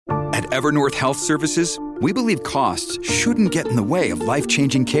At Evernorth Health Services, we believe costs shouldn't get in the way of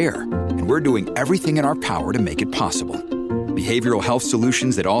life-changing care, and we're doing everything in our power to make it possible. Behavioral health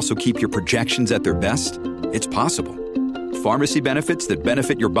solutions that also keep your projections at their best? It's possible. Pharmacy benefits that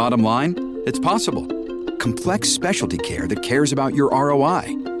benefit your bottom line? It's possible. Complex specialty care that cares about your ROI?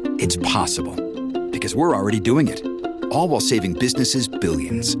 It's possible. Because we're already doing it. All while saving businesses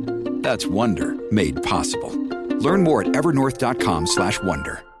billions. That's Wonder made possible. Learn more at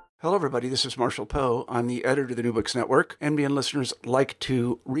evernorth.com/wonder. Hello, everybody. This is Marshall Poe. I'm the editor of the New Books Network. NBN listeners like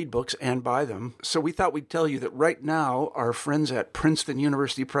to read books and buy them. So we thought we'd tell you that right now, our friends at Princeton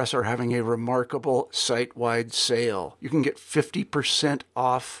University Press are having a remarkable site-wide sale. You can get 50%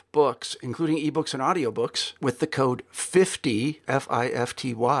 off books, including ebooks and audiobooks, with the code 50,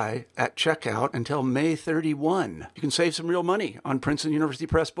 F-I-F-T-Y, at checkout until May 31. You can save some real money on Princeton University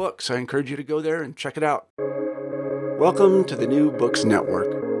Press books. I encourage you to go there and check it out. Welcome to the New Books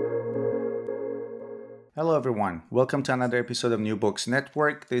Network. Hello everyone, welcome to another episode of New Books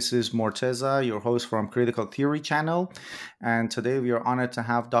Network. This is Morteza, your host from Critical Theory channel, and today we are honored to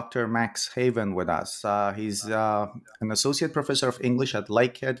have Dr. Max Haven with us. He's an associate professor of English at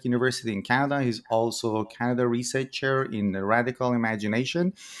Lakehead University in Canada. He's also Canada Research Chair in Radical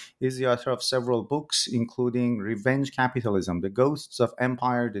Imagination. He's the author of several books, including Revenge Capitalism, The Ghosts of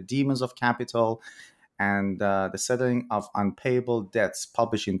Empire, The Demons of Capital, and The Settling of Unpayable Debts,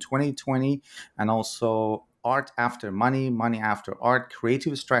 published in 2020, and also Art After Money, Money After Art,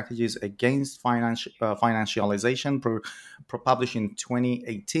 Creative Strategies Against Financialization, published in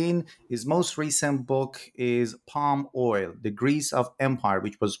 2018. His most recent book is Palm Oil, The Grease of Empire,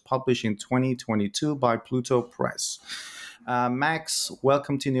 which was published in 2022 by Pluto Press. Max,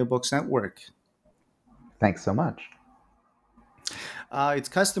 welcome to New Books Network. Thanks so much. It's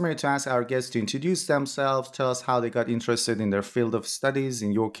customary to ask our guests to introduce themselves, tell us how they got interested in their field of studies.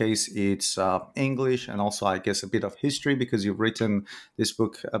 In your case, it's English and also, I guess, a bit of history because you've written this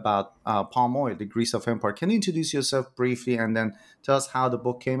book about palm oil, The Grease of Empire. Can you introduce yourself briefly and then tell us how the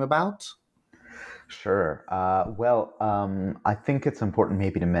book came about? Sure. I think it's important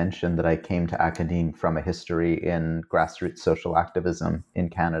maybe to mention that I came to academe from a history in grassroots social activism in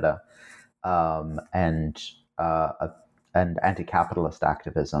Canada and anti-capitalist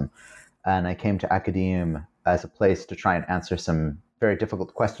activism. And I came to academe as a place to try and answer some very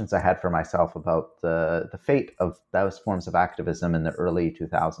difficult questions I had for myself about the fate of those forms of activism in the early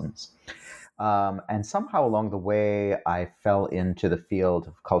 2000s. And somehow along the way, I fell into the field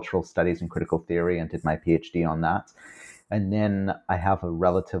of cultural studies and critical theory and did my PhD on that. And then I have a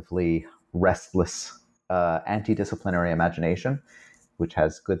relatively restless anti-disciplinary imagination, which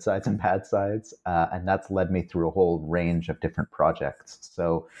has good sides and bad sides. And that's led me through a whole range of different projects.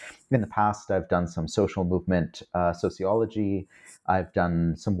 So in the past, I've done some social movement sociology. I've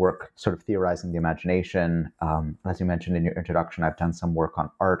done some work sort of theorizing the imagination. As you mentioned in your introduction, I've done some work on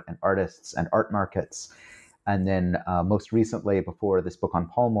art and artists and art markets. And then most recently, before this book on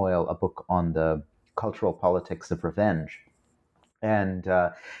palm oil, a book on the cultural politics of revenge. And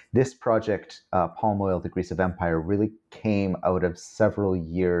this project, Palm Oil, The Grease of Empire, really came out of several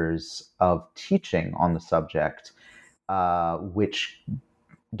years of teaching on the subject, which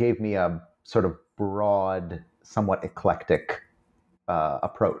gave me a sort of broad, somewhat eclectic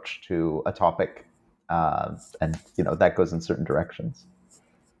approach to a topic. And, that goes in certain directions.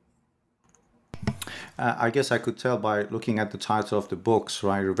 I guess I could tell by looking at the title of the books,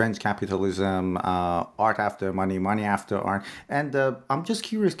 right? Revenge Capitalism, Art After Money, Money After Art. And I'm just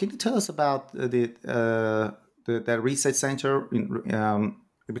curious, can you tell us about the research center?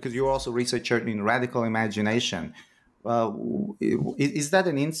 Because you're also researcher in Radical Imagination. Is that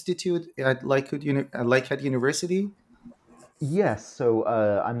an institute at Lakehead University? Yes. So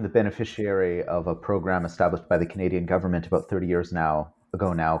I'm the beneficiary of a program established by the Canadian government about 30 years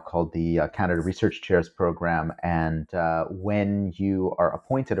ago now called the Canada Research Chairs Program. And when you are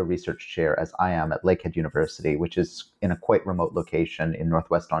appointed a research chair, as I am at Lakehead University, which is in a quite remote location in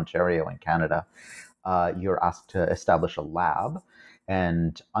Northwest Ontario in Canada, you're asked to establish a lab.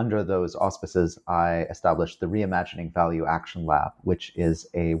 And under those auspices, I established the Reimagining Value Action Lab, which is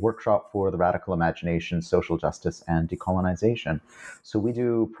a workshop for the radical imagination, social justice, and decolonization. So we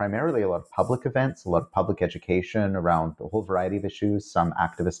do primarily a lot of public events, a lot of public education around a whole variety of issues, some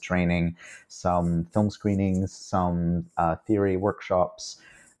activist training, some film screenings, some theory workshops,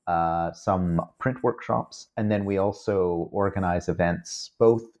 some print workshops. And then we also organize events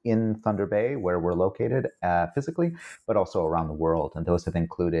both in Thunder Bay, where we're located physically, but also around the world. And those have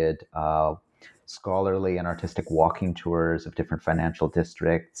included scholarly and artistic walking tours of different financial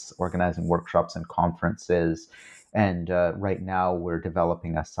districts, organizing workshops and conferences, And right now, we're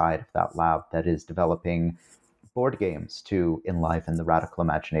developing a side of that lab that is developing board games to enliven the radical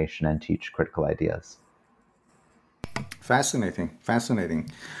imagination and teach critical ideas. Fascinating, fascinating.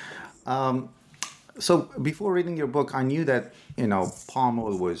 So before reading your book, I knew that palm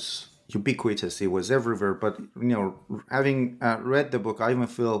oil was ubiquitous; it was everywhere. But having read the book, I even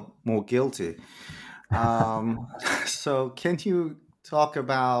feel more guilty. So can you talk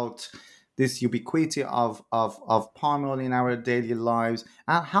about this ubiquity of palm oil in our daily lives,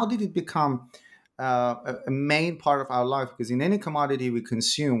 and how did it become a main part of our life? Because in any commodity we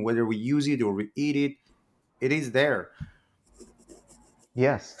consume, whether we use it or we eat it, it is there.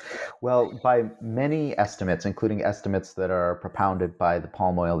 Yes. Well, by many estimates, including estimates that are propounded by the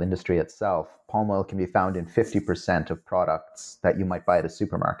palm oil industry itself, palm oil can be found in 50% of products that you might buy at a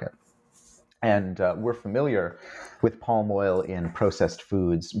supermarket. And we're familiar with palm oil in processed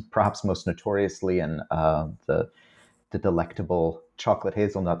foods, perhaps most notoriously in the delectable chocolate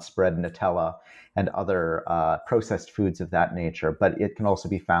hazelnut spread Nutella and other processed foods of that nature. But it can also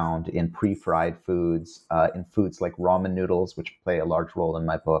be found in pre-fried foods, in foods like ramen noodles, which play a large role in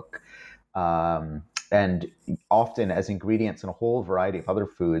my book, and often as ingredients in a whole variety of other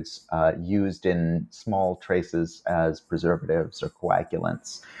foods used in small traces as preservatives or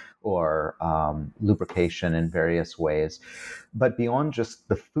coagulants or lubrication in various ways. But beyond just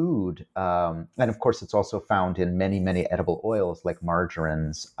the food, and of course, it's also found in many, many edible oils like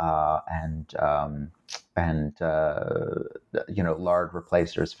margarines and lard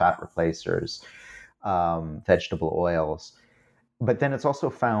replacers, fat replacers, vegetable oils. But then it's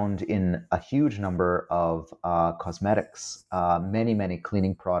also found in a huge number of cosmetics, many, many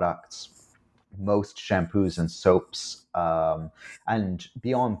cleaning products, most shampoos and soaps. And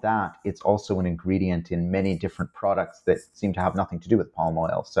beyond that, it's also an ingredient in many different products that seem to have nothing to do with palm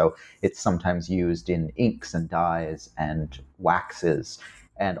oil. So it's sometimes used in inks and dyes and waxes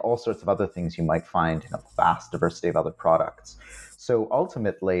and all sorts of other things you might find in a vast diversity of other products. So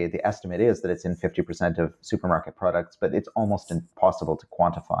ultimately, the estimate is that it's in 50% of supermarket products, but it's almost impossible to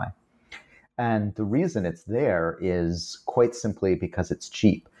quantify. And the reason it's there is quite simply because it's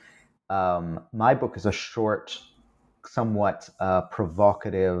cheap. My book is a short, somewhat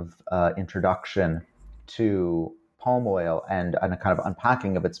provocative introduction to palm oil and a kind of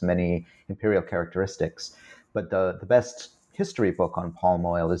unpacking of its many imperial characteristics. But the best history book on palm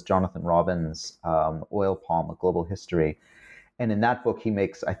oil is Jonathan Robbins' Oil Palm, A Global History. And in that book, he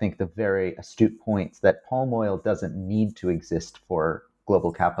makes, I think, the very astute point that palm oil doesn't need to exist for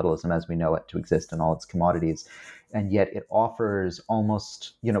global capitalism as we know it to exist in all its commodities. And yet it offers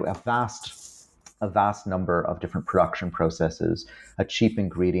almost, a vast number of different production processes, a cheap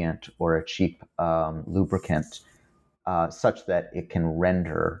ingredient or a cheap lubricant, such that it can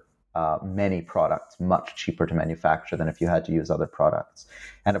render many products much cheaper to manufacture than if you had to use other products.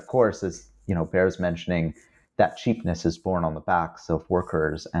 And of course, as bears mentioning, that cheapness is borne on the backs of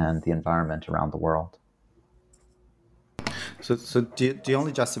workers and the environment around the world. So the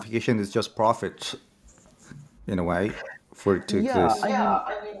only justification is just profit, in a way, for it to exist.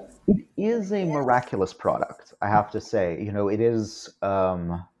 I mean, it is a miraculous product, I have to say. It is.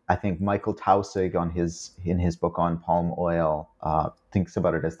 I think Michael Taussig in his book on palm oil thinks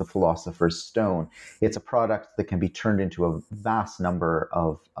about it as the philosopher's stone. It's a product that can be turned into a vast number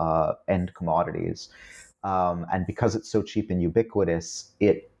of end commodities. And because it's so cheap and ubiquitous,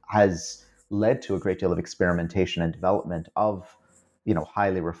 it has led to a great deal of experimentation and development of,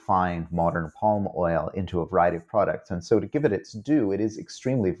 highly refined modern palm oil into a variety of products. And so to give it its due, it is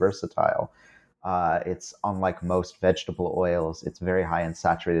extremely versatile. It's unlike most vegetable oils. It's very high in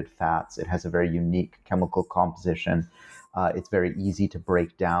saturated fats. It has a very unique chemical composition. It's very easy to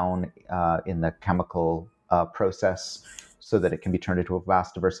break down in the chemical process, so that it can be turned into a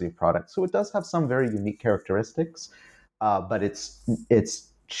vast diversity of products. So it does have some very unique characteristics, but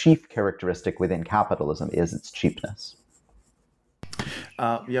its chief characteristic within capitalism is its cheapness.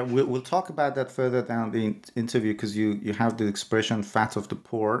 We'll talk about that further down the interview, because you have the expression "fat of the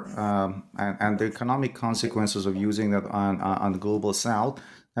poor" and the economic consequences of using that on the global south.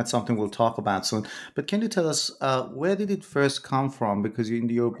 That's something we'll talk about soon. But can you tell us where did it first come from? Because in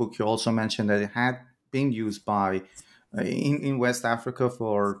your book you also mentioned that it had been used in West Africa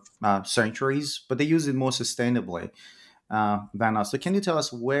for centuries, but they use it more sustainably than us. So can you tell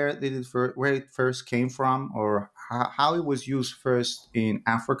us where it first came from, or how it was used first in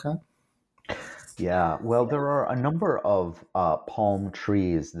Africa? Yeah, well, there are a number of palm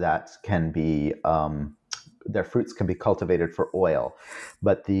trees that can be their fruits can be cultivated for oil.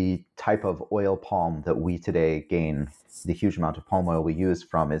 But the type of oil palm that we today gain the huge amount of palm oil we use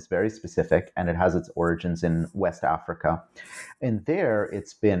from is very specific, and it has its origins in West Africa. And there,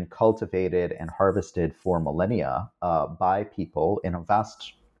 it's been cultivated and harvested for millennia by people in a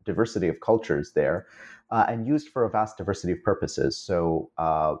vast diversity of cultures there, and used for a vast diversity of purposes. So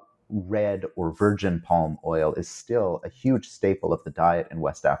red or virgin palm oil is still a huge staple of the diet in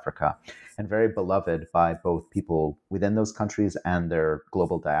West Africa, and very beloved by both people within those countries and their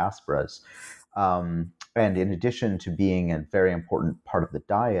global diasporas. And in addition to being a very important part of the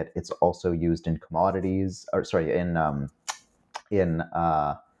diet, it's also used in commodities, in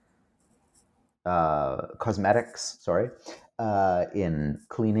cosmetics, in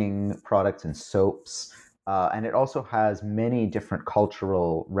cleaning products and soaps. And it also has many different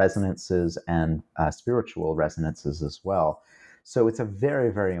cultural resonances and spiritual resonances as well. So it's a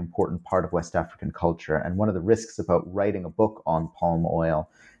very, very important part of West African culture. And one of the risks about writing a book on palm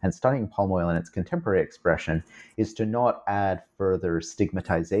oil and studying palm oil in its contemporary expression is to not add further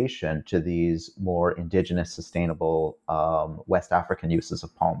stigmatization to these more indigenous, sustainable West African uses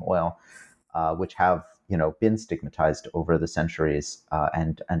of palm oil, which have been stigmatized over the centuries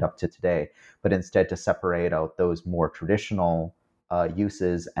and up to today, but instead to separate out those more traditional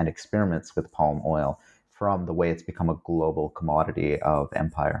uses and experiments with palm oil from the way it's become a global commodity of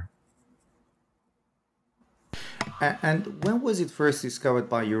empire. And when was it first discovered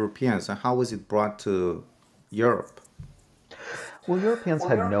by Europeans, and how was it brought to Europe? Well, Europeans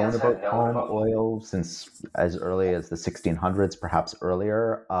had known about palm oil since as early as the 1600s, perhaps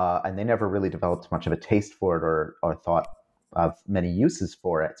earlier, and they never really developed much of a taste for it or thought of many uses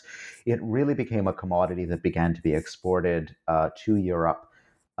for it. It really became a commodity that began to be exported to Europe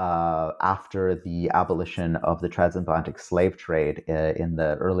after the abolition of the transatlantic slave trade in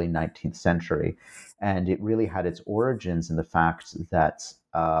the early 19th century. And it really had its origins in the fact that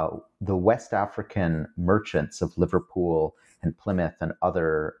the West African merchants of Liverpool and Plymouth and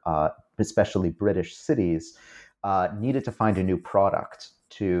other, especially British cities, needed to find a new product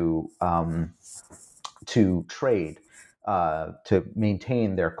to trade, to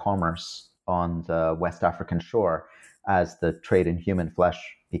maintain their commerce on the West African shore, as the trade in human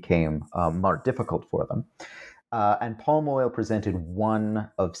flesh became more difficult for them. And palm oil presented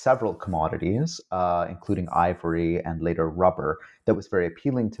one of several commodities, including ivory and later rubber, that was very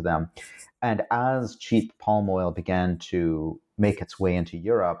appealing to them. And as cheap palm oil began to make its way into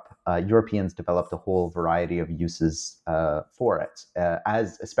Europe, Europeans developed a whole variety of uses for it,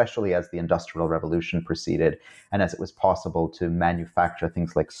 especially as the Industrial Revolution proceeded, and as it was possible to manufacture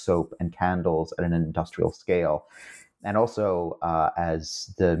things like soap and candles at an industrial scale. And also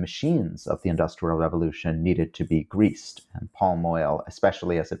as the machines of the Industrial Revolution needed to be greased, and palm oil,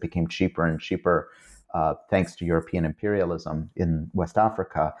 especially as it became cheaper and cheaper, thanks to European imperialism in West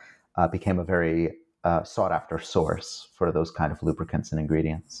Africa, became a very sought-after source for those kind of lubricants and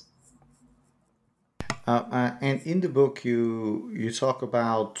ingredients. And in the book, you talk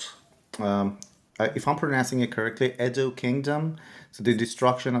about, if I'm pronouncing it correctly, Edo Kingdom, so the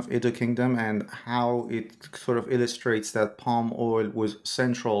destruction of Edo Kingdom, and how it sort of illustrates that palm oil was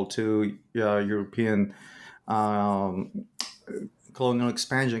central to European colonial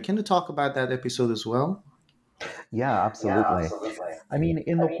expansion. Can you talk about that episode as well? Yeah, absolutely. I mean,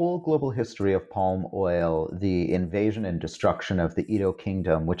 in the whole global history of palm oil, the invasion and destruction of the Edo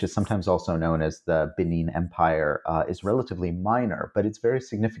Kingdom, which is sometimes also known as the Benin Empire, is relatively minor, but it's very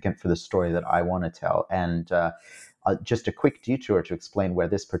significant for the story that I want to tell. And just a quick detour to explain where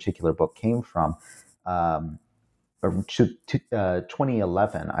this particular book came from.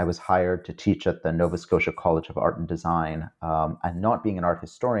 2011, I was hired to teach at the Nova Scotia College of Art and Design. And not being an art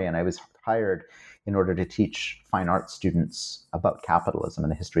historian, I was hired in order to teach fine arts students about capitalism and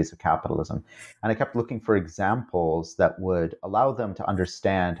the histories of capitalism. And I kept looking for examples that would allow them to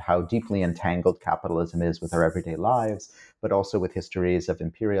understand how deeply entangled capitalism is with our everyday lives, but also with histories of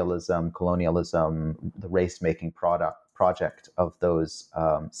imperialism, colonialism, the race-making project of those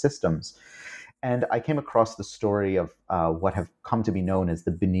systems. And I came across the story of what have come to be known as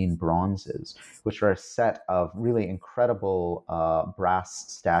the Benin Bronzes, which are a set of really incredible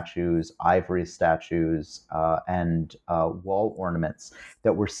brass statues, ivory statues, and wall ornaments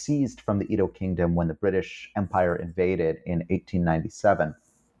that were seized from the Edo Kingdom when the British Empire invaded in 1897.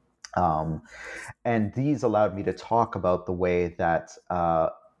 And these allowed me to talk about the way that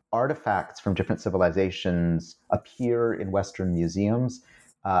artifacts from different civilizations appear in Western museums,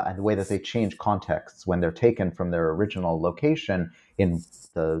 and the way that they change contexts when they're taken from their original location in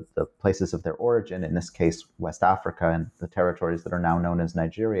the places of their origin, in this case, West Africa and the territories that are now known as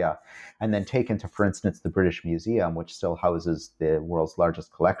Nigeria, and then taken to, for instance, the British Museum, which still houses the world's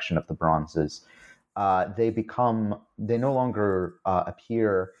largest collection of the bronzes. They no longer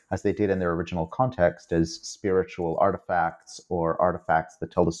appear as they did in their original context as spiritual artifacts or artifacts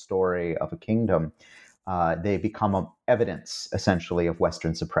that tell the story of a kingdom. They become evidence, essentially, of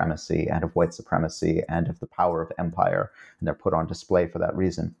Western supremacy and of white supremacy and of the power of empire, and they're put on display for that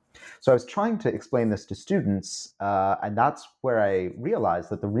reason. So I was trying to explain this to students, and that's where I realized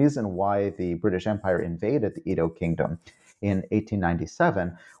that the reason why the British Empire invaded the Edo Kingdom in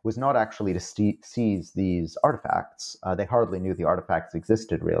 1897 was not actually to seize these artifacts. They hardly knew the artifacts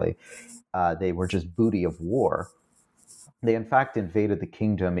existed, really. They were just booty of war. They, in fact, invaded the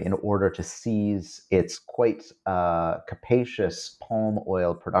kingdom in order to seize its quite capacious palm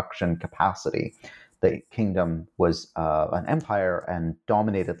oil production capacity. The kingdom was an empire and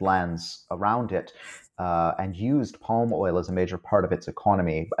dominated lands around it, and used palm oil as a major part of its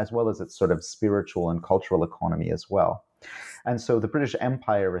economy, as well as its sort of spiritual and cultural economy as well. And so the British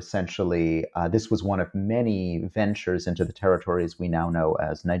Empire, essentially, this was one of many ventures into the territories we now know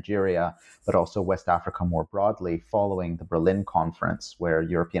as Nigeria, but also West Africa more broadly, following the Berlin Conference, where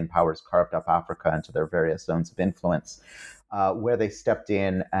European powers carved up Africa into their various zones of influence, where they stepped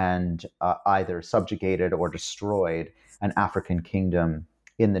in and either subjugated or destroyed an African kingdom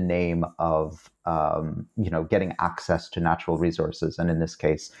in the name of getting access to natural resources, and in this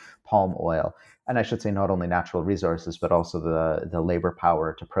case, palm oil. And I should say not only natural resources, but also the labor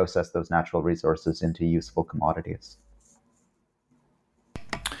power to process those natural resources into useful commodities.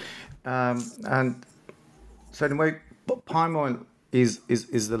 And so anyway, palm oil is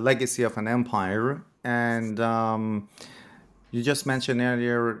the legacy of an empire. And you just mentioned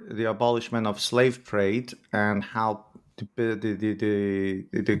earlier the abolishment of slave trade and how let's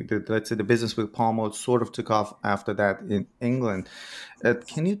say the business with palm oil sort of took off after that in England.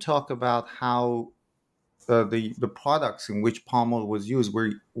 Can you talk about how the products in which palm oil was used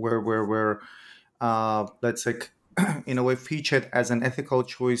were let's say in a way featured as an ethical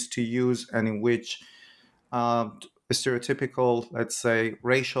choice to use, and in which stereotypical, let's say,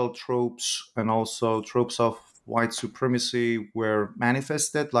 racial tropes and also tropes of white supremacy were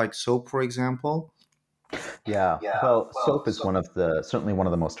manifested, like soap, for example? Yeah. Well, soap is certainly one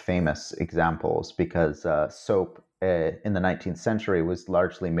of the most famous examples, because soap in the 19th century was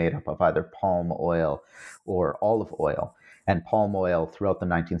largely made up of either palm oil or olive oil. And palm oil throughout the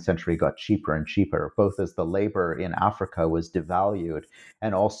 19th century got cheaper and cheaper, both as the labor in Africa was devalued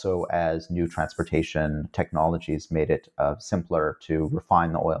and also as new transportation technologies made it simpler to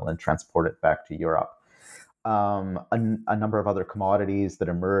refine the oil and transport it back to Europe. A number of other commodities that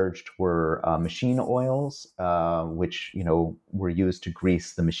emerged were machine oils, which were used to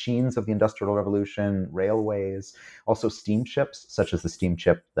grease the machines of the Industrial Revolution, railways, also steamships, such as the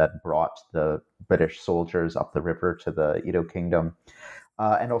steamship that brought the British soldiers up the river to the Edo Kingdom,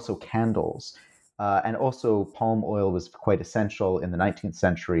 and also candles. And also palm oil was quite essential in the 19th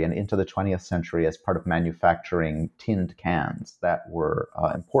century and into the 20th century as part of manufacturing tinned cans that were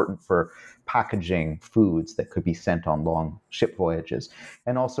important for packaging foods that could be sent on long ship voyages,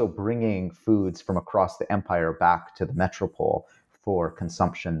 and also bringing foods from across the empire back to the metropole for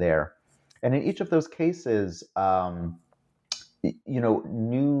consumption there. And in each of those cases,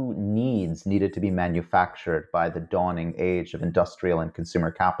 new needs needed to be manufactured by the dawning age of industrial and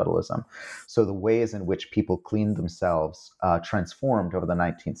consumer capitalism. So the ways in which people cleaned themselves transformed over the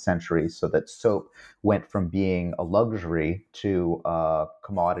 19th century, so that soap went from being a luxury to a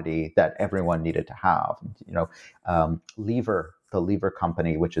commodity that everyone needed to have. Lever, the Lever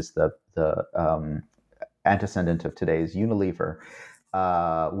Company, which is the antecedent of today's Unilever,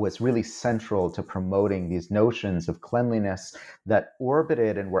 was really central to promoting these notions of cleanliness that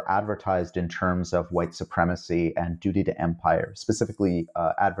orbited and were advertised in terms of white supremacy and duty to empire, specifically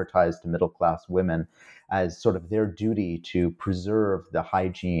advertised to middle-class women as sort of their duty to preserve the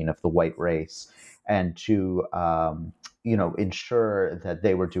hygiene of the white race and to ensure that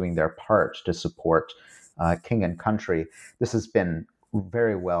they were doing their part to support king and country. This has been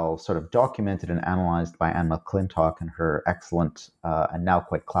very well sort of documented and analyzed by Anne McClintock in her excellent and now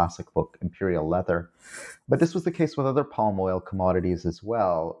quite classic book, Imperial Leather. But this was the case with other palm oil commodities as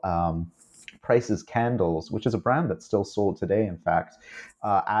well. Price's Candles, which is a brand that's still sold today, in fact,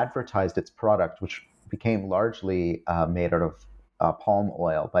 advertised its product, which became largely made out of palm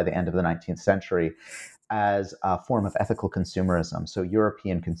oil by the end of the 19th century, as a form of ethical consumerism. So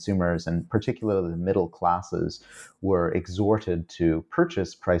European consumers, and particularly the middle classes, were exhorted to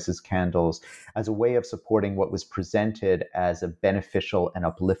purchase Price's candles as a way of supporting what was presented as a beneficial and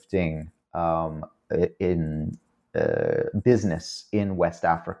uplifting in business in West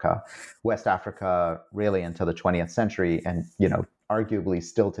Africa. West Africa, really until the 20th century, and arguably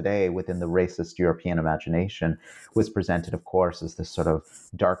still today within the racist European imagination, was presented, of course, as this sort of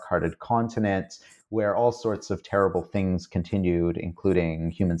dark-hearted continent where all sorts of terrible things continued,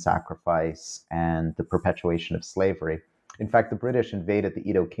 including human sacrifice and the perpetuation of slavery. In fact, the British invaded the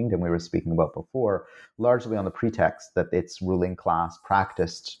Edo Kingdom we were speaking about before, largely on the pretext that its ruling class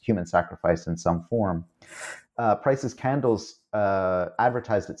practiced human sacrifice in some form. Price's Candles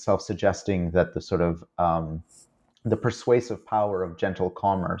advertised itself, suggesting that the sort of the persuasive power of gentle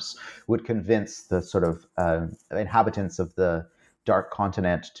commerce would convince the sort of inhabitants of the dark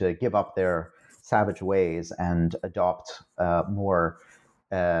continent to give up their savage ways and adopt more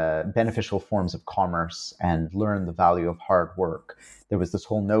beneficial forms of commerce and learn the value of hard work. There was this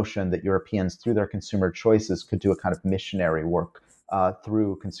whole notion that Europeans, through their consumer choices, could do a kind of missionary work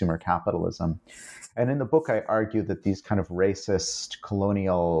through consumer capitalism. And in the book, I argue that these kind of racist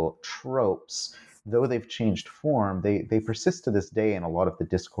colonial tropes, though they've changed form, they persist to this day in a lot of the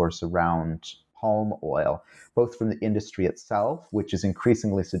discourse around palm oil, both from the industry itself, which is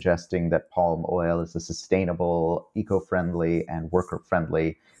increasingly suggesting that palm oil is a sustainable, eco-friendly, and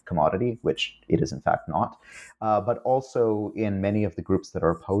worker-friendly commodity, which it is in fact not, but also in many of the groups that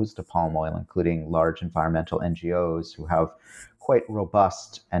are opposed to palm oil, including large environmental NGOs who have quite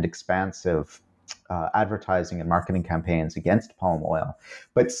robust and expansive advertising and marketing campaigns against palm oil,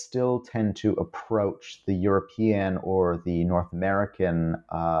 but still tend to approach the European or the North American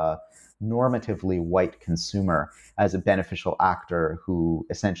normatively white consumer as a beneficial actor who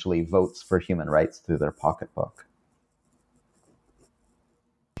essentially votes for human rights through their pocketbook.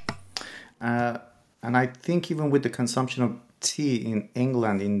 And I think even with the consumption of tea in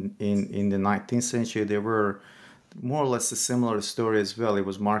England in the 19th century, there were more or less a similar story as well. It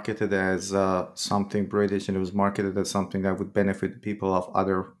was marketed as something British, and it was marketed as something that would benefit the people of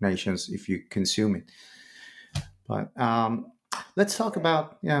other nations if you consume it. But let's talk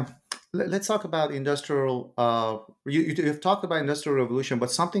about industrial. You've talked about industrial revolution,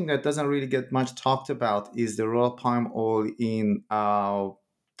 but something that doesn't really get much talked about is the role of palm oil in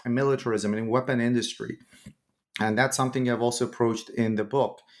militarism and in weapon industry, and that's something I've also approached in the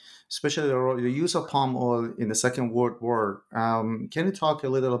book, especially the use of palm oil in the Second World War. Can you talk a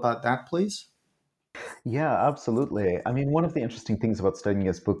little about that, please? Yeah, absolutely. I mean, one of the interesting things about studying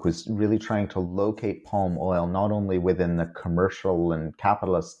this book was really trying to locate palm oil not only within the commercial and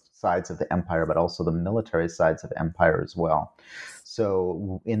capitalist sides of the empire, but also the military sides of empire as well.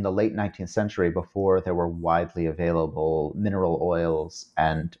 So in the late 19th century, before there were widely available mineral oils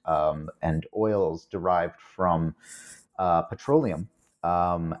and oils derived from petroleum,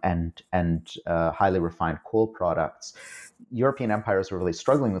 and highly refined coal products, European empires were really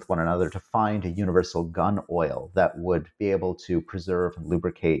struggling with one another to find a universal gun oil that would be able to preserve and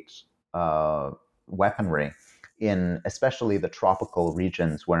lubricate weaponry in especially the tropical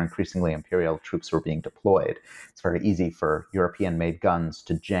regions where increasingly imperial troops were being deployed. It's very easy for European-made guns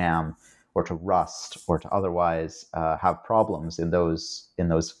to jam or to rust or to otherwise have problems in those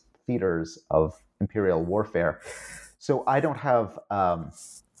theaters of imperial warfare. So I don't have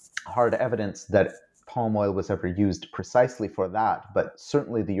hard evidence that palm oil was ever used precisely for that, but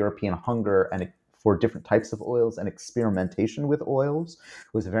certainly the European hunger and for different types of oils and experimentation with oils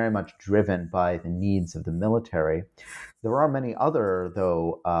was very much driven by the needs of the military. There are many other,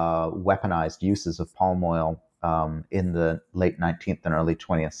 though, weaponized uses of palm oil in the late 19th and early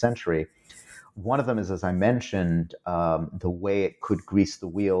 20th century. One of them is, as I mentioned, the way it could grease the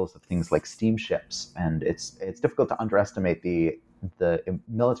wheels of things like steamships. And it's difficult to underestimate the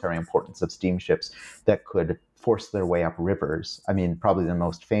military importance of steamships that could force their way up rivers. I mean, probably the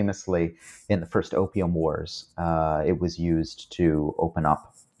most famously in the first Opium Wars, it was used to open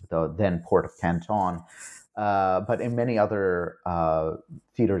up the then port of Canton. But in many other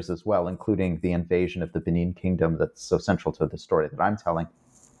theaters as well, including the invasion of the Benin Kingdom that's so central to the story that I'm telling.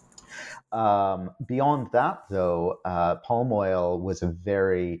 Beyond that, though, palm oil was a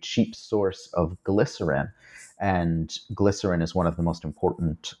very cheap source of glycerin, and glycerin is one of the most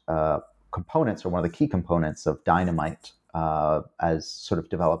important components, or one of the key components of dynamite, as sort of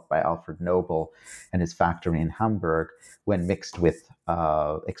developed by Alfred Nobel and his factory in Hamburg. When mixed with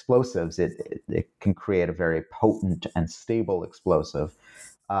explosives, it can create a very potent and stable explosive.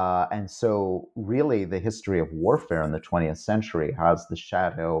 And so really the history of warfare in the 20th century has the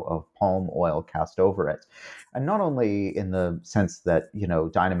shadow of palm oil cast over it. And not only in the sense that,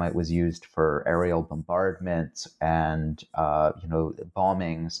 dynamite was used for aerial bombardment and,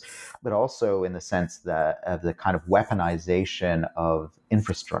 bombings, but also in the sense that of the kind of weaponization of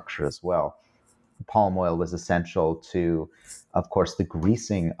infrastructure as well. Palm oil was essential to, of course, the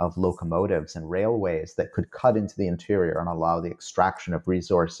greasing of locomotives and railways that could cut into the interior and allow the extraction of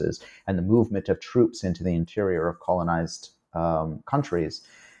resources and the movement of troops into the interior of colonized countries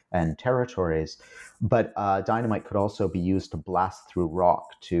and territories. But dynamite could also be used to blast through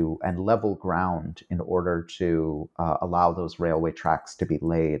rock and level ground in order to allow those railway tracks to be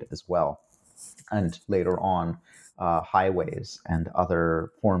laid as well. And later on, highways and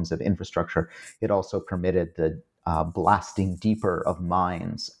other forms of infrastructure. It also permitted the blasting deeper of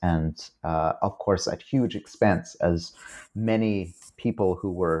mines, and of course at huge expense, as many people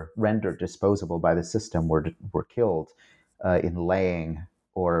who were rendered disposable by the system were killed in laying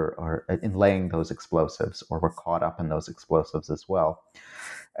or in laying those explosives, or were caught up in those explosives as well.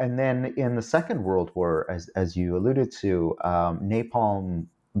 And then in the Second World War, as you alluded to, napalm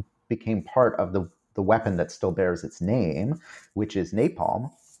became part of the weapon that still bears its name, which is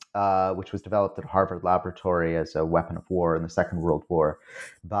napalm, which was developed at Harvard Laboratory as a weapon of war in the Second World War.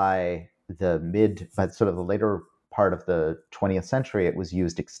 By the later part of the 20th century, it was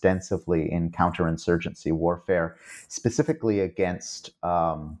used extensively in counterinsurgency warfare, specifically against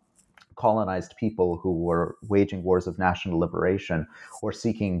colonized people who were waging wars of national liberation or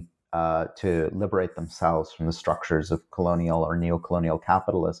seeking to liberate themselves from the structures of colonial or neocolonial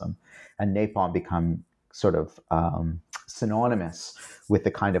capitalism. And napalm become sort of synonymous with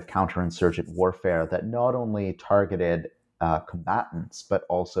the kind of counterinsurgent warfare that not only targeted combatants, but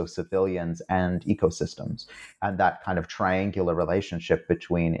also civilians and ecosystems, and that kind of triangular relationship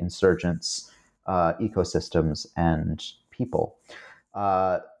between insurgents, ecosystems, and people.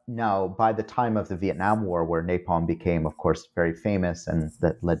 Now, by the time of the Vietnam War, where napalm became, of course, very famous, and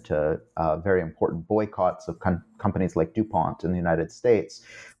that led to very important boycotts of companies like DuPont in the United States,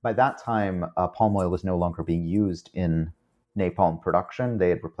 by that time, palm oil was no longer being used in napalm production. They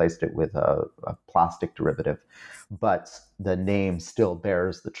had replaced it with a plastic derivative, but the name still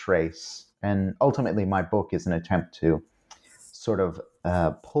bears the trace. And ultimately, my book is an attempt to sort of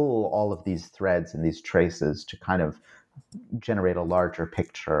pull all of these threads and these traces to kind of generate a larger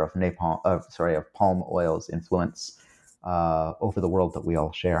picture of palm oil's influence over the world that we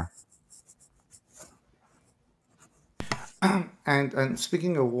all share. And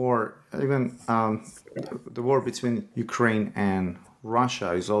speaking of war, even the war between Ukraine and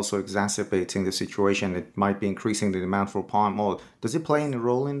Russia is also exacerbating the situation. It might be increasing the demand for palm oil. Does it play any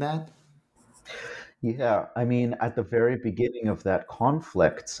role in that? Yeah, I mean, at the very beginning of that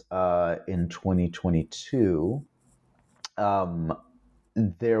conflict in 2022,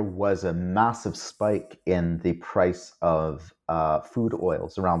 there was a massive spike in the price of food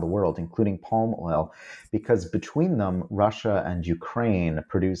oils around the world, including palm oil, because between them, Russia and Ukraine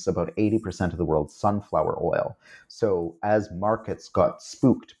produce about 80% of the world's sunflower oil. So as markets got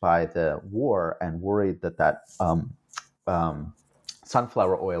spooked by the war and worried that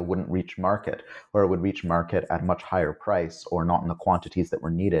sunflower oil wouldn't reach market, or it would reach market at a much higher price or not in the quantities that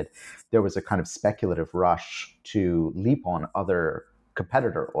were needed, there was a kind of speculative rush to leap on other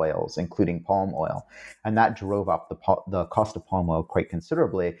competitor oils, including palm oil. And that drove up the cost of palm oil quite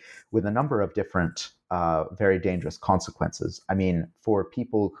considerably, with a number of different very dangerous consequences. I mean, for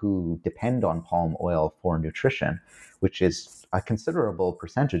people who depend on palm oil for nutrition, which is a considerable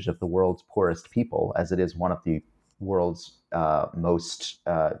percentage of the world's poorest people, as it is one of the world's most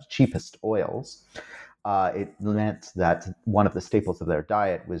cheapest oils, it meant that one of the staples of their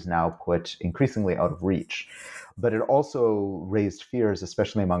diet was now put increasingly out of reach. But it also raised fears,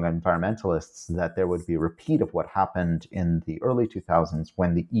 especially among environmentalists, that there would be a repeat of what happened in the early 2000s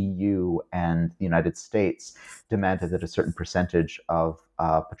when the EU and the United States demanded that a certain percentage of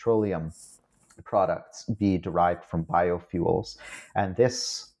petroleum products be derived from biofuels. And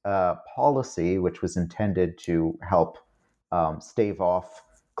this policy, which was intended to help stave off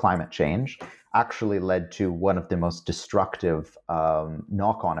climate change, actually led to one of the most destructive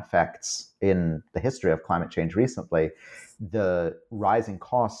knock-on effects in the history of climate change recently. The rising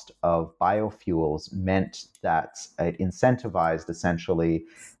cost of biofuels meant that it incentivized essentially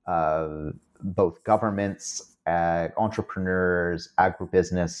both governments, entrepreneurs,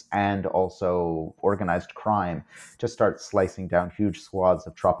 agribusiness, and also organized crime to start slicing down huge swaths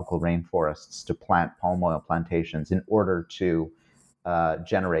of tropical rainforests to plant palm oil plantations in order to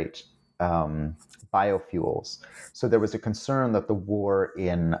generate biofuels. So there was a concern that the war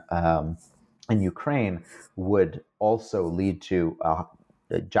in Ukraine would also lead to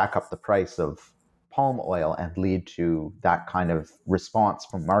jack up the price of palm oil and lead to that kind of response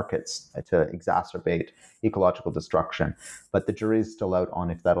from markets to exacerbate ecological destruction. But the jury's still out on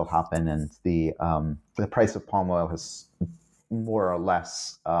if that'll happen, and the price of palm oil has more or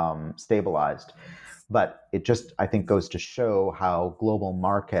less stabilized. But it just, I think, goes to show how global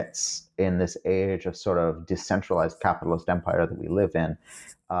markets in this age of sort of decentralized capitalist empire that we live in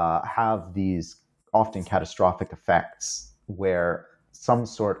have these often catastrophic effects where some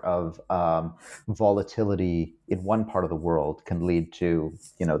sort of volatility in one part of the world can lead to,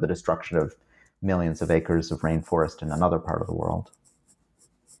 the destruction of millions of acres of rainforest in another part of the world.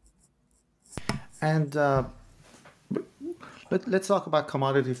 And let's talk about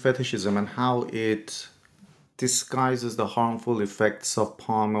commodity fetishism and how it disguises the harmful effects of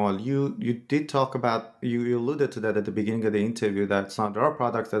palm oil. You did talk about, you alluded to that at the beginning of the interview, that there are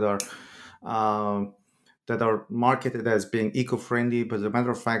products that are marketed as being eco-friendly, but as a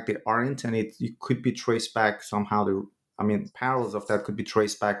matter of fact, they aren't, and it could be traced back somehow parallels of that could be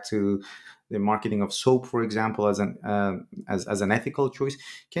traced back to the marketing of soap, for example, as an ethical choice.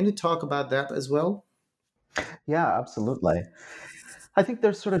 Can you talk about that as well? Yeah, absolutely. I think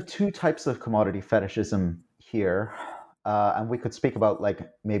there's sort of two types of commodity fetishism here, and we could speak about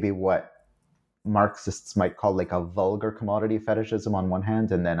maybe what Marxists might call a vulgar commodity fetishism on one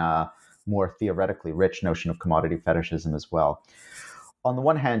hand, and then a more theoretically rich notion of commodity fetishism as well. On the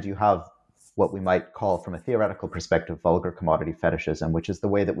one hand, you have what we might call, from a theoretical perspective, vulgar commodity fetishism, which is the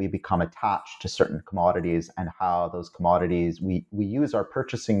way that we become attached to certain commodities and how those commodities, we use our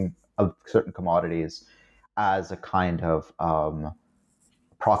purchasing of certain commodities as a kind of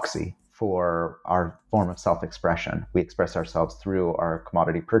proxy for our form of self-expression. We express ourselves through our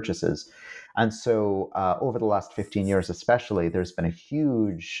commodity purchases. And so over the last 15 years especially, there's been a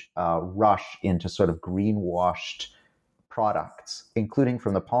huge rush into sort of greenwashed products, including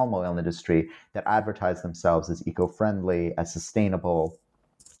from the palm oil industry, that advertise themselves as eco-friendly, as sustainable,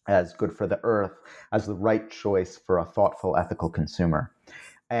 as good for the earth, as the right choice for a thoughtful, ethical consumer.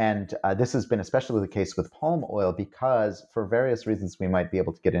 And this has been especially the case with palm oil because, for various reasons we might be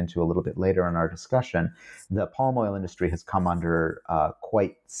able to get into a little bit later in our discussion, the palm oil industry has come under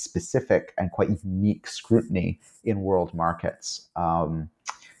quite specific and quite unique scrutiny in world markets,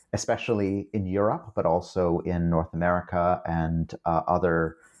 especially in Europe, but also in North America and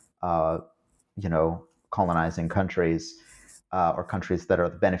other, colonizing countries or countries that are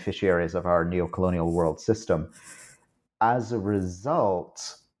the beneficiaries of our neocolonial world system. As a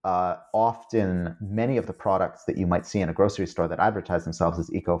result, often many of the products that you might see in a grocery store that advertise themselves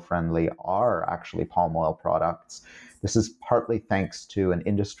as eco-friendly are actually palm oil products. This is partly thanks to an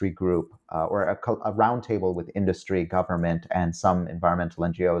industry group or a roundtable with industry, government, and some environmental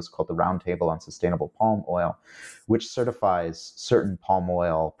NGOs called the Roundtable on Sustainable Palm Oil, which certifies certain palm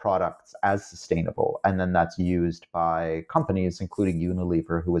oil products as sustainable. And then that's used by companies, including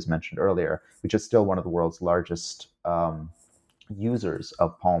Unilever, who was mentioned earlier, which is still one of the world's largest users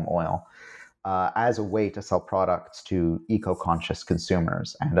of palm oil, as a way to sell products to eco-conscious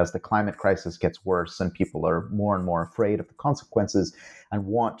consumers. And as the climate crisis gets worse and people are more and more afraid of the consequences and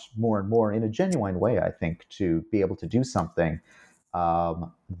want more and more, in a genuine way, I think, to be able to do something,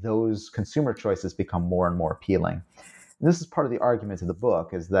 those consumer choices become more and more appealing. And this is part of the argument of the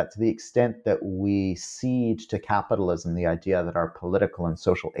book, is that to the extent that we cede to capitalism the idea that our political and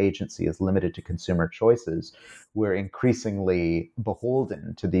social agency is limited to consumer choices, we're increasingly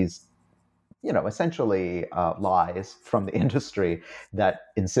beholden to these, essentially lies from the industry that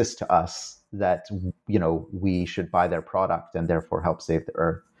insist to us that, we should buy their product and therefore help save the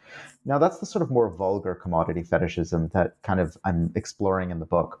earth. Now, that's the sort of more vulgar commodity fetishism that kind of I'm exploring in the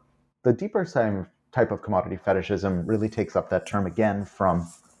book. The deeper type of commodity fetishism really takes up that term again from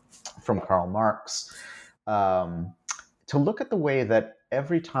Karl Marx, to look at the way that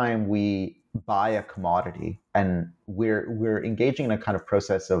every time we buy a commodity and we're engaging in a kind of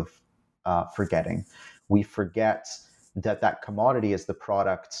process of forgetting. We forget that commodity is the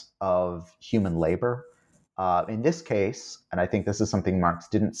product of human labor. In this case, and I think this is something Marx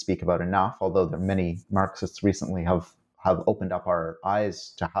didn't speak about enough, although there are many Marxists recently have opened up our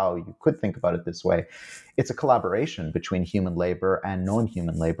eyes to how you could think about it this way. It's a collaboration between human labor and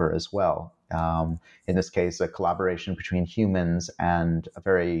non-human labor as well. In this case, a collaboration between humans and a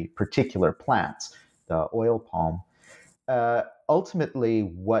very particular plant, the oil palm. Ultimately,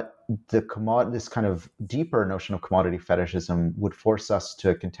 what this kind of deeper notion of commodity fetishism would force us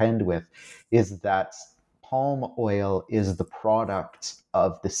to contend with is that palm oil is the product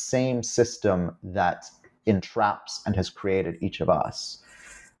of the same system that entraps and has created each of us.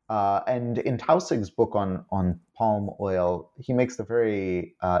 And in Tausig's book on palm oil, he makes the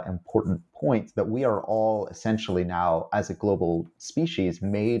very important point that we are all essentially now, as a global species,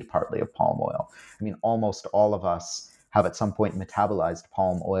 made partly of palm oil. I mean, almost all of us have at some point metabolized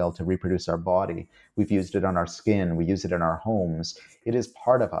palm oil to reproduce our body. We've used it on our skin. We use it in our homes. It is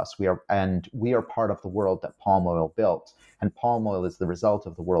part of us. We are part of the world that palm oil built. And palm oil is the result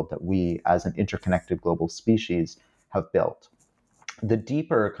of the world that we, as an interconnected global species, have built. The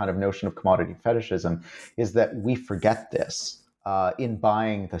deeper kind of notion of commodity fetishism is that we forget this. In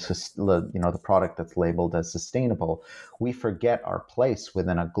buying the product that's labeled as sustainable, we forget our place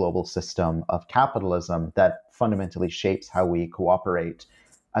within a global system of capitalism that fundamentally shapes how we cooperate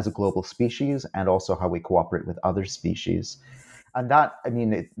as a global species and also how we cooperate with other species. And that, I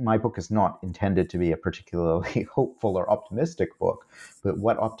mean, my book is not intended to be a particularly hopeful or optimistic book, but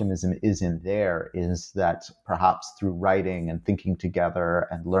what optimism is in there is that perhaps through writing and thinking together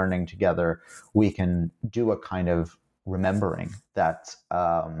and learning together, we can do a kind of remembering that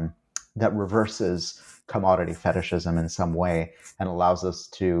that reverses commodity fetishism in some way and allows us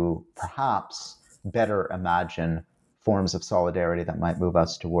to perhaps better imagine forms of solidarity that might move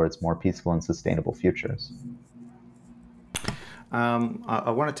us towards more peaceful and sustainable futures.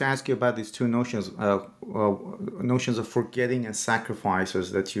 I wanted to ask you about these two notions, notions of forgetting and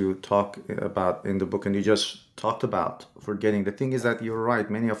sacrifices that you talk about in the book, and you just talked about forgetting. The thing is that you're right.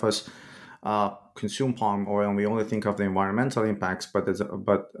 Many of us consume palm oil, and we only think of the environmental impacts, but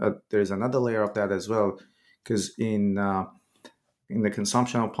there's another layer of that as well, because in the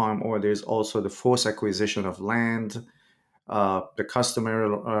consumption of palm oil, there's also the forced acquisition of land. The customary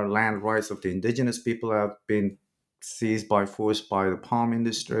land rights of the indigenous people have been seized by force by the palm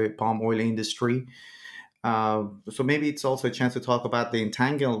oil industry. So maybe it's also a chance to talk about the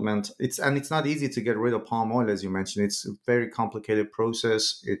entanglement. It's not easy to get rid of palm oil, as you mentioned. It's a very complicated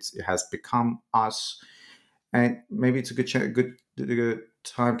process. It has become us, and maybe it's a good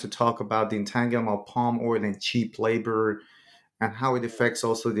time to talk about the entanglement of palm oil and cheap labor, and how it affects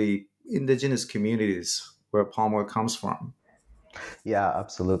also the indigenous communities where palm oil comes from. Yeah,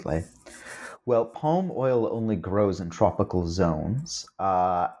 absolutely. Well, palm oil only grows in tropical zones,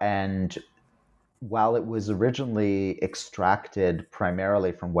 and while it was originally extracted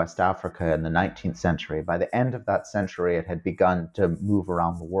primarily from West Africa in the 19th century, by the end of that century, it had begun to move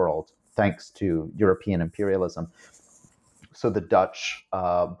around the world thanks to European imperialism. So the Dutch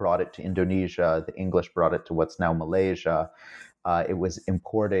brought it to Indonesia, the English brought it to what's now Malaysia. It was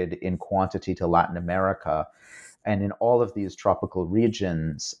imported in quantity to Latin America. And in all of these tropical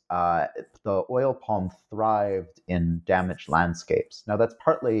regions, the oil palm thrived in damaged landscapes. Now, that's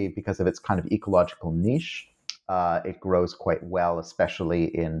partly because of its kind of ecological niche. It grows quite well, especially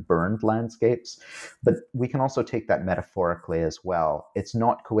in burned landscapes. But we can also take that metaphorically as well. It's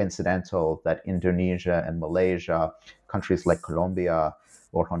not coincidental that Indonesia and Malaysia, countries like Colombia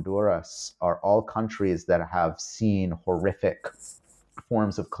or Honduras, are all countries that have seen horrific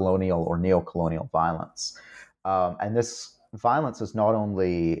forms of colonial or neo-colonial violence. And this violence has not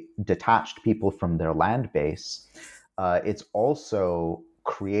only detached people from their land base, it's also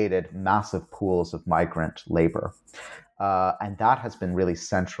created massive pools of migrant labor. And that has been really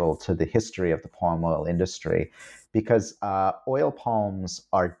central to the history of the palm oil industry, because oil palms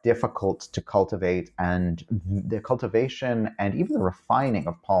are difficult to cultivate, and the cultivation and even the refining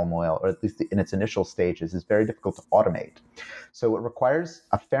of palm oil, or at least in its initial stages, is very difficult to automate. So it requires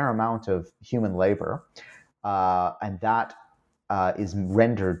a fair amount of human labor. And that is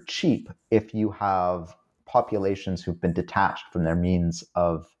rendered cheap if you have populations who've been detached from their means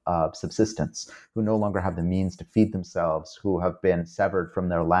of subsistence, who no longer have the means to feed themselves, who have been severed from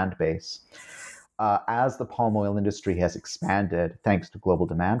their land base. As the palm oil industry has expanded, thanks to global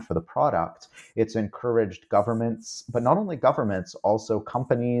demand for the product, it's encouraged governments, but not only governments, also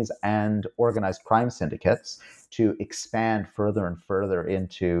companies and organized crime syndicates to expand further and further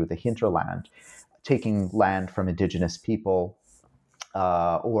into the hinterland, taking land from indigenous people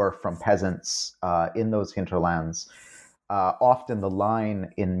or from peasants in those hinterlands. Often the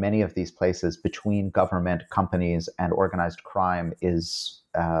line in many of these places between government, companies, and organized crime is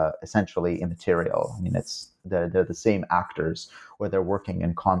essentially immaterial. I mean, they're the same actors, or they're working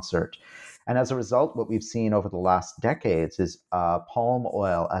in concert. And as a result, what we've seen over the last decades is palm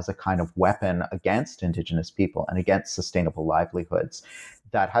oil as a kind of weapon against indigenous people and against sustainable livelihoods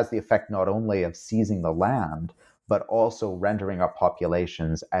that has the effect not only of seizing the land, but also rendering up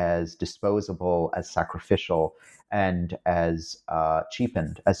populations as disposable, as sacrificial, and as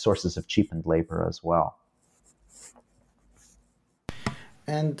cheapened, as sources of cheapened labor as well.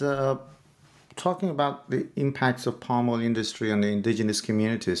 And talking about the impacts of palm oil industry on the indigenous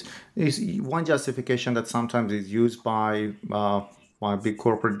communities, is one justification that sometimes is used by big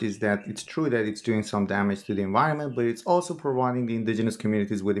corporate is that it's true that it's doing some damage to the environment, but it's also providing the indigenous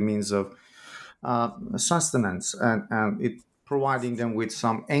communities with a means of sustenance, and it providing them with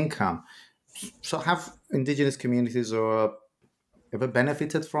some income. So have indigenous communities ever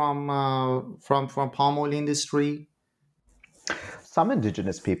benefited from palm oil industry? Some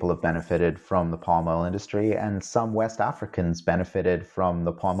indigenous people have benefited from the palm oil industry, and some West Africans benefited from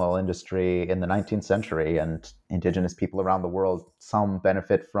the palm oil industry in the 19th century. And indigenous people around the world, some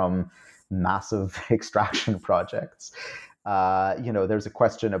benefit from massive extraction projects. There's a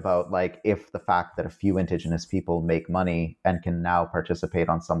question about like if the fact that a few indigenous people make money and can now participate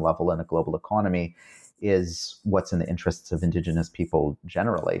on some level in a global economy is what's in the interests of indigenous people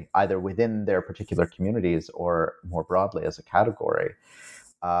generally, either within their particular communities or more broadly as a category.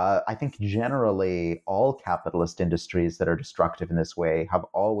 I think generally all capitalist industries that are destructive in this way have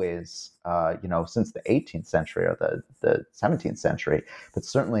always, since the 18th century or the 17th century, but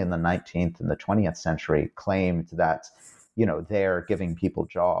certainly in the 19th and the 20th century, claimed that, they're giving people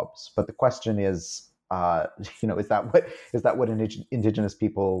jobs. But the question is, is that what indigenous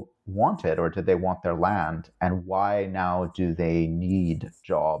people wanted, or did they want their land? And why now do they need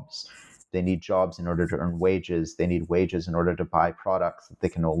jobs? They need jobs in order to earn wages. They need wages in order to buy products that they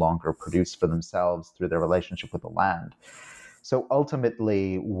can no longer produce for themselves through their relationship with the land. So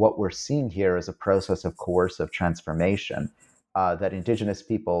ultimately, what we're seeing here is a process of coercive transformation that indigenous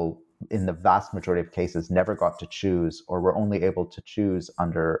people, in the vast majority of cases, never got to choose, or were only able to choose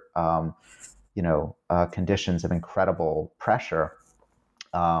under conditions of incredible pressure.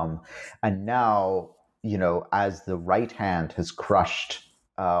 And now, as the right hand has crushed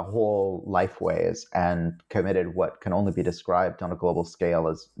whole lifeways and committed what can only be described on a global scale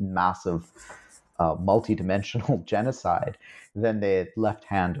as massive multidimensional genocide, then the left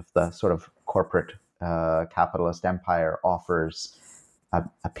hand of the sort of corporate capitalist empire offers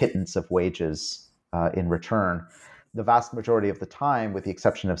a pittance of wages in return. The vast majority of the time, with the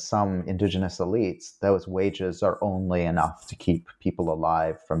exception of some indigenous elites, those wages are only enough to keep people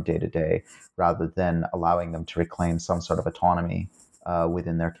alive from day to day, rather than allowing them to reclaim some sort of autonomy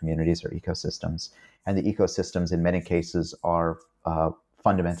within their communities or ecosystems. And the ecosystems, in many cases, are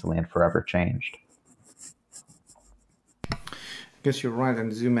fundamentally and forever changed. I guess you're right.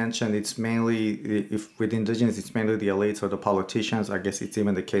 And as you mentioned, it's mainly, if with indigenous, it's mainly the elites or the politicians. I guess it's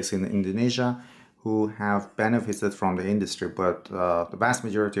even the case in Indonesia, who have benefited from the industry, but the vast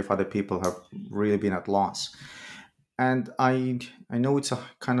majority of other people have really been at loss. And I know it's a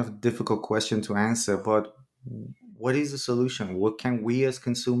kind of difficult question to answer, but what is the solution? What can we as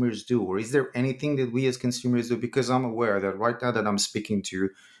consumers do? Or is there anything that we as consumers do? Because I'm aware that right now that I'm speaking to you,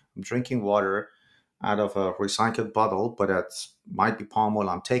 I'm drinking water out of a recycled bottle, but that might be palm oil.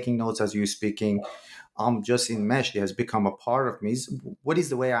 I'm taking notes as you're speaking. I'm just enmeshed. It has become a part of me. What is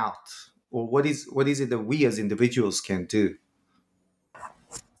the way out? Or what is it that we as individuals can do?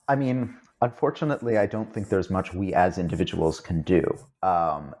 I mean, unfortunately, I don't think there's much we as individuals can do.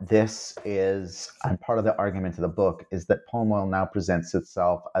 This is, and part of the argument of the book is that palm oil now presents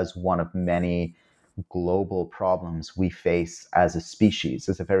itself as one of many global problems we face as a species,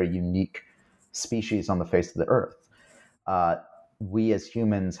 as a very unique species on the face of the earth. We as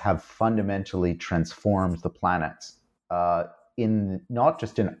humans have fundamentally transformed the planet in not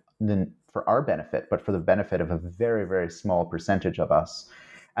just for our benefit, but for the benefit of a very, very small percentage of us.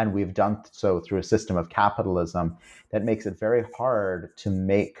 And we've done so through a system of capitalism that makes it very hard to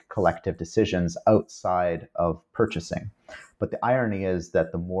make collective decisions outside of purchasing. But the irony is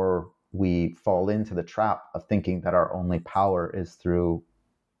that the more we fall into the trap of thinking that our only power is through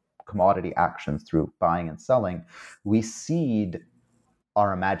commodity actions, through buying and selling, we cede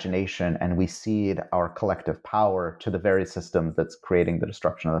our imagination and we cede our collective power to the very system that's creating the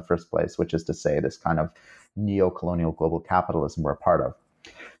destruction in the first place, which is to say this kind of neo-colonial global capitalism we're a part of.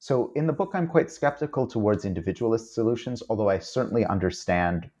 So in the book, I'm quite skeptical towards individualist solutions, although I certainly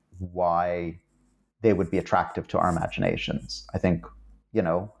understand why they would be attractive to our imaginations. I think,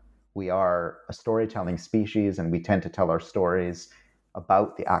 we are a storytelling species and we tend to tell our stories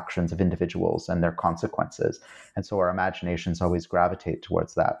about the actions of individuals and their consequences. And so our imaginations always gravitate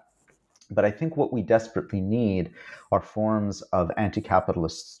towards that. But I think what we desperately need are forms of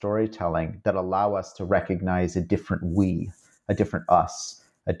anti-capitalist storytelling that allow us to recognize a different we, a different us,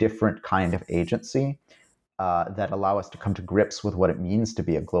 a different kind of agency that allow us to come to grips with what it means to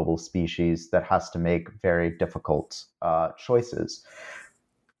be a global species that has to make very difficult choices.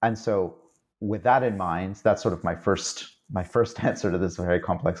 And so with that in mind, that's sort of my first my first answer to this very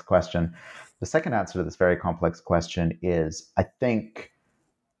complex question. The second answer to this very complex question is, I think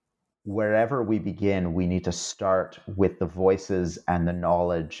wherever we begin, we need to start with the voices and the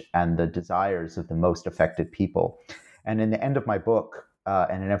knowledge and the desires of the most affected people. And in the end of my book,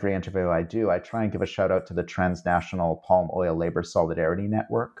 and in every interview I do, I try and give a shout out to the Transnational Palm Oil Labor Solidarity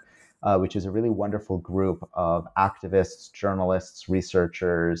Network, which is a really wonderful group of activists, journalists,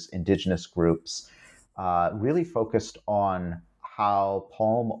 researchers, indigenous groups, really focused on how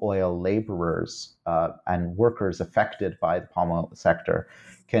palm oil laborers and workers affected by the palm oil sector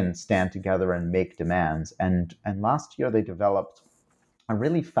can stand together and make demands. And last year they developed a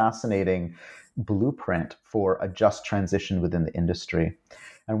really fascinating blueprint for a just transition within the industry.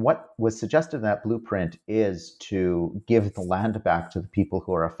 And what was suggested in that blueprint is to give the land back to the people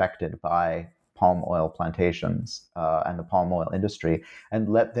who are affected by palm oil plantations and the palm oil industry, and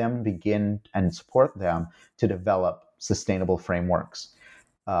let them begin and support them to develop sustainable frameworks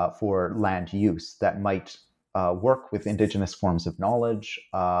for land use that might work with indigenous forms of knowledge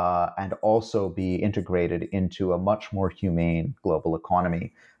and also be integrated into a much more humane global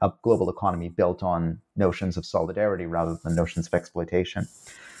economy, a global economy built on notions of solidarity rather than notions of exploitation.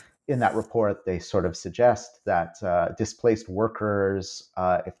 In that report, they sort of suggest that displaced workers,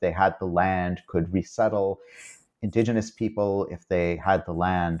 if they had the land, could resettle. Indigenous people, if they had the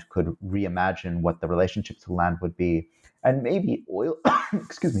land, could reimagine what the relationship to the land would be. And maybe oil,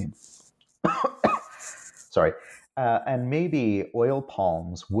 excuse me, sorry, and maybe oil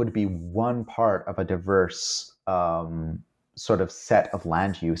palms would be one part of a diverse sort of set of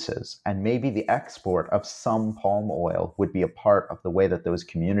land uses. And maybe the export of some palm oil would be a part of the way that those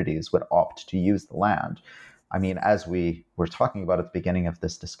communities would opt to use the land. I mean, as we were talking about at the beginning of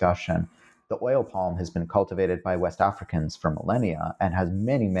this discussion, the oil palm has been cultivated by West Africans for millennia and has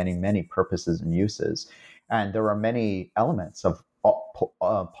many, many, many purposes and uses. And there are many elements of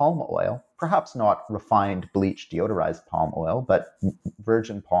palm oil, perhaps not refined, bleached, deodorized palm oil, but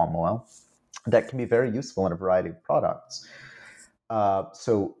virgin palm oil that can be very useful in a variety of products.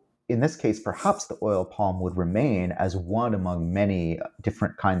 So in this case, perhaps the oil palm would remain as one among many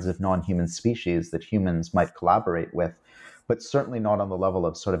different kinds of non-human species that humans might collaborate with, but certainly not on the level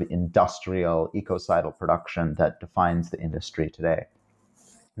of sort of industrial ecocidal production that defines the industry today.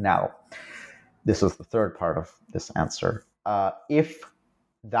 Now, this is the third part of this answer. If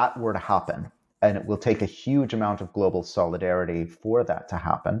that were to happen, and it will take a huge amount of global solidarity for that to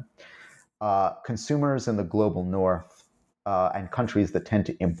happen, consumers in the global north and countries that tend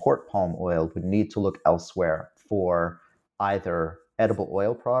to import palm oil would need to look elsewhere for either edible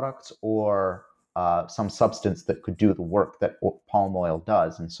oil products or some substance that could do the work that palm oil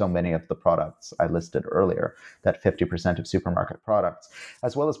does in so many of the products I listed earlier, that 50% of supermarket products,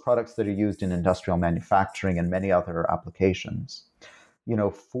 as well as products that are used in industrial manufacturing and many other applications. You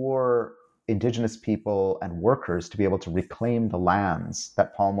know, for indigenous people and workers to be able to reclaim the lands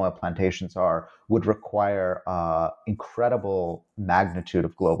that palm oil plantations are would require incredible magnitude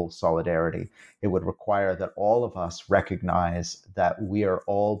of global solidarity. It would require that all of us recognize that we are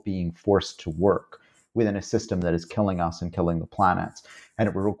all being forced to work within a system that is killing us and killing the planet. And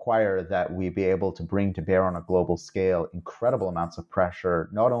it would require that we be able to bring to bear on a global scale incredible amounts of pressure,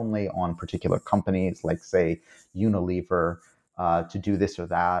 not only on particular companies like, say, Unilever, to do this or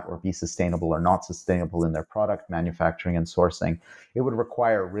that, or be sustainable or not sustainable in their product manufacturing and sourcing. It would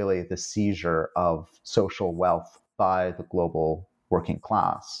require really the seizure of social wealth by the global working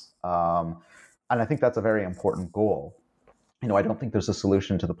class. And I think that's a very important goal. You know, I don't think there's a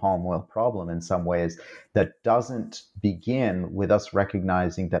solution to the palm oil problem in some ways that doesn't begin with us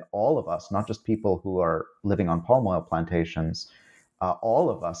recognizing that all of us, not just people who are living on palm oil plantations, all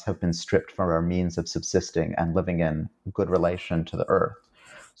of us have been stripped from our means of subsisting and living in good relation to the earth.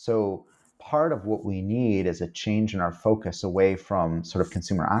 So part of what we need is a change in our focus away from sort of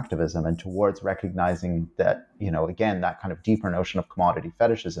consumer activism and towards recognizing that, you know, again, that kind of deeper notion of commodity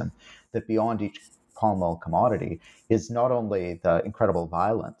fetishism, that beyond each palm oil commodity is not only the incredible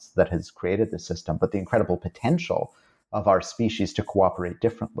violence that has created this system, but the incredible potential of our species to cooperate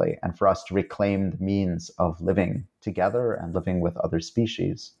differently and for us to reclaim the means of living together and living with other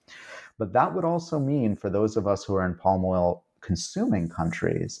species. But that would also mean for those of us who are in palm oil consuming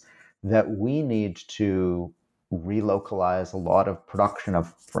countries that we need to relocalize a lot of production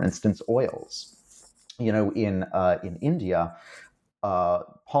of, for instance, oils. You know, in India,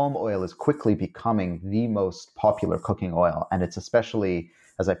 palm oil is quickly becoming the most popular cooking oil, and it's especially,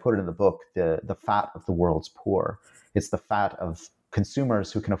 as I put it in the book, the fat of the world's poor. It's the fat of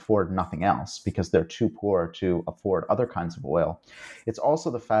consumers who can afford nothing else because they're too poor to afford other kinds of oil. It's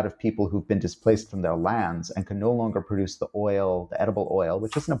also the fat of people who've been displaced from their lands and can no longer produce the oil, the edible oil,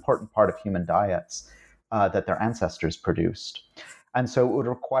 which is an important part of human diets that their ancestors produced. And so it would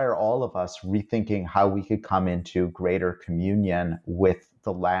require all of us rethinking how we could come into greater communion with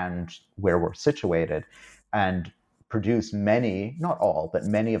the land where we're situated and produce many, not all, but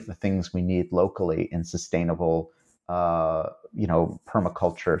many of the things we need locally in sustainable,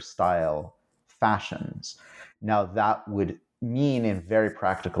 permaculture style fashions. Now, that would mean in very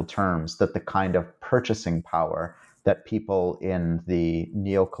practical terms that the kind of purchasing power that people in the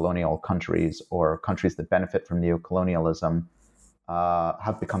neo-colonial countries or countries that benefit from neocolonialism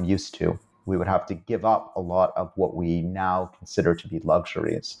have become used to. We would have to give up a lot of what we now consider to be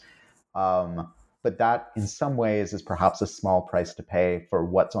luxuries. But that, in some ways, is perhaps a small price to pay for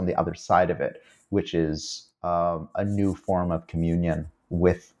what's on the other side of it, which is a new form of communion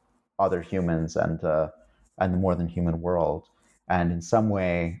with other humans and the more than human world. And in some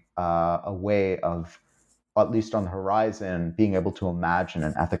way, a way of, at least on the horizon, being able to imagine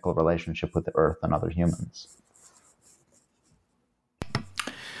an ethical relationship with the earth and other humans.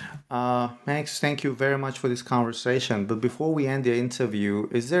 Max, thank you very much for this conversation. But before we end the interview,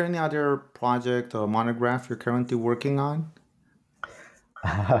 is there any other project or monograph you're currently working on?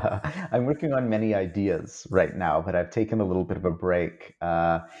 I'm working on many ideas right now, but I've taken a little bit of a break.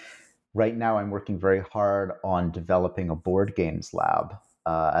 Right now, I'm working very hard on developing a board games lab,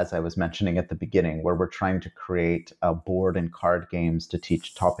 as I was mentioning at the beginning, where we're trying to create board and card games to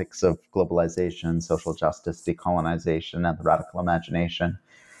teach topics of globalization, social justice, decolonization, and the radical imagination.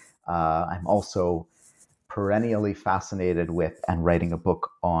 I'm also perennially fascinated with and writing a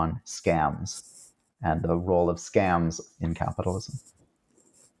book on scams and the role of scams in capitalism.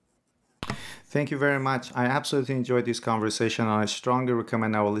 Thank you very much. I absolutely enjoyed this conversation, and I strongly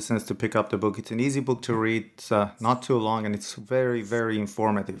recommend our listeners to pick up the book. It's an easy book to read, it's not too long, and it's very, very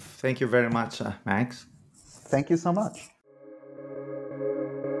informative. Thank you very much, Max. Thank you so much.